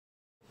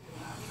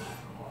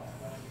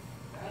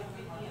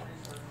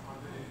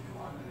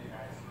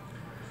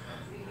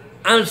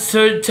I'm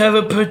so tired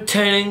of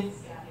pretending.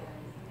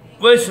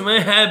 Where's my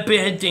happy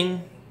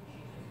ending?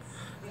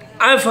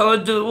 I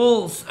followed the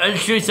rules, I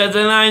drew the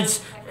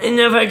lines, and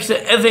never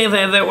accept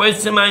everything that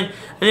was mine,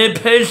 and I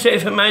paid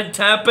straight for my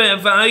top, and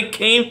if I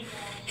came,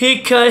 he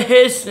cut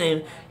his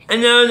name,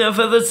 and now enough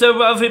of the so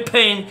rough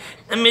pain.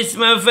 I miss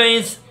my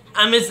veins,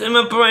 I miss in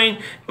my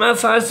brain, my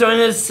thoughts are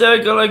in a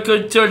circle like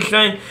a torch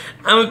train.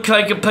 I'm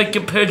like a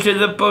picture of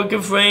the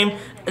broken frame,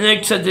 and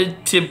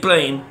accepted to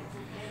blame.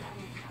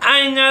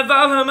 I never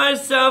thought of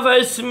myself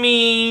as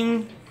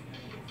mean.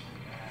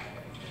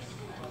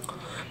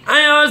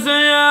 I also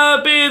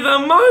know be the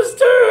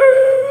monster.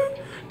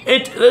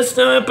 There's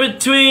no in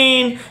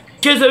between,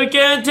 'cause I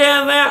can't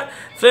tell that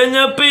then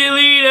I'll be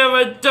leader of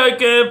a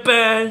darker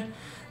bed.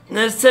 And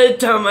I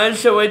said time I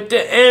show what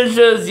the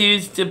angels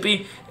used to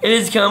be. It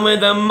is coming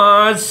the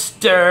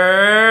monster.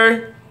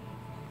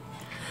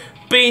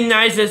 Be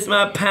nice is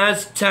my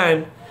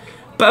pastime,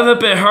 but I'm a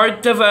bit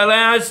hurt the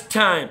last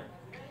time.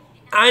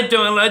 I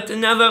don't let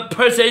another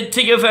person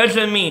take advantage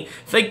of me.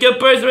 It's like a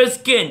bird's with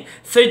skin,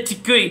 3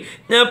 degrees.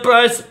 Now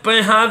plus,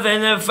 but hotter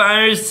than a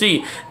fire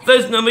sea.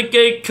 There's no one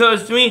get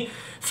close to me.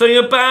 So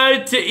you're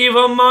bound to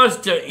evil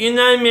monster. You're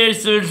not mere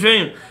to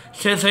dream.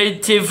 Just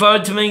like too far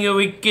to make your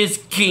wicked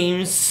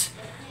schemes.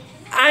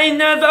 I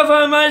never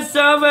thought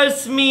myself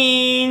as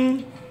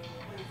mean.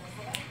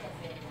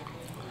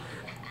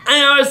 I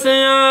also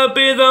know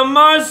be the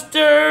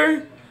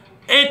monster.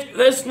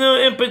 There's no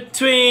in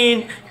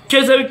between.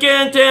 'Cause I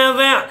can't tell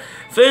that,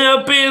 then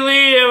I'll be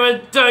leader of a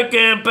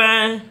darker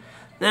bed.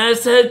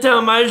 That's the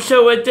time I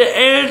show what the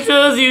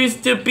angels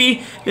used to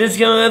be. It's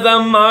gonna the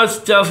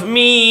most of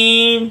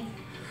mean.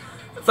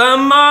 The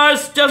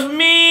most of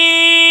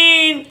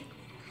mean.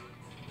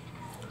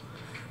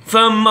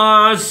 The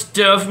most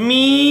of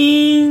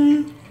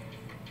mean.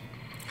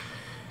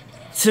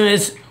 So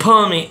it's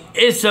pulling me,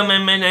 it's on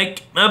my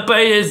neck. My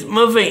body is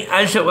moving,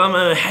 I show where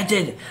I'm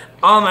headed.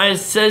 All my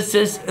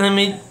senses, let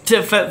me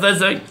to fit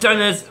the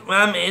darkness.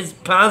 Mom is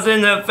pausing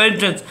the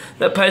vengeance.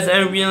 The price I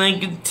really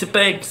get to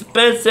be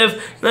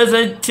expensive.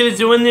 Listen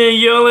to when you're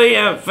yearly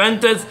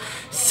offenders.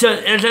 So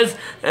it's just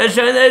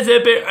a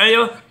bit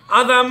real.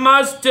 All the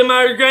monsters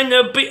are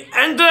gonna be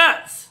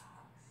endless.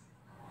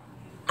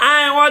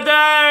 I want the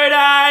earth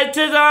I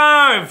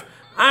deserve.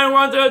 I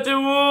want to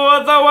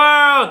rule the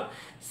world.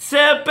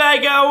 Sit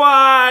back and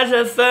watch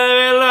as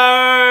I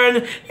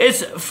learn.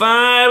 It's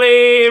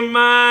finally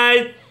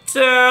my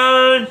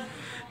turn.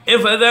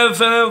 If I don't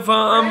fall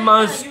for a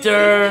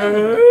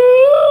monster.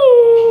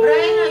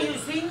 Brian, are you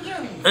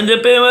singing? And the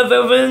pain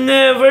myself will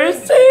never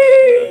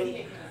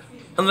seen.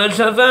 And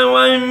the other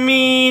one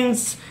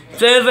means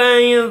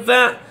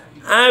that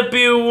I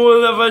be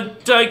rule of a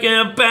dark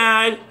and a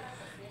bad.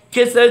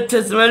 'Cause I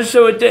just want to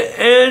show what the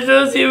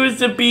angels used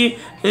to be.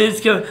 And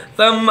it's called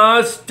the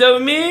most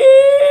of me.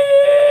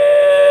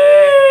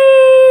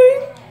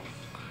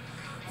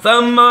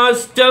 The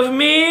most of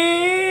me.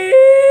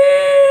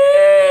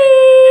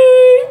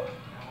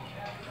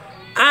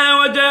 I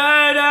want the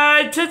earth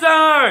I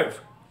deserve.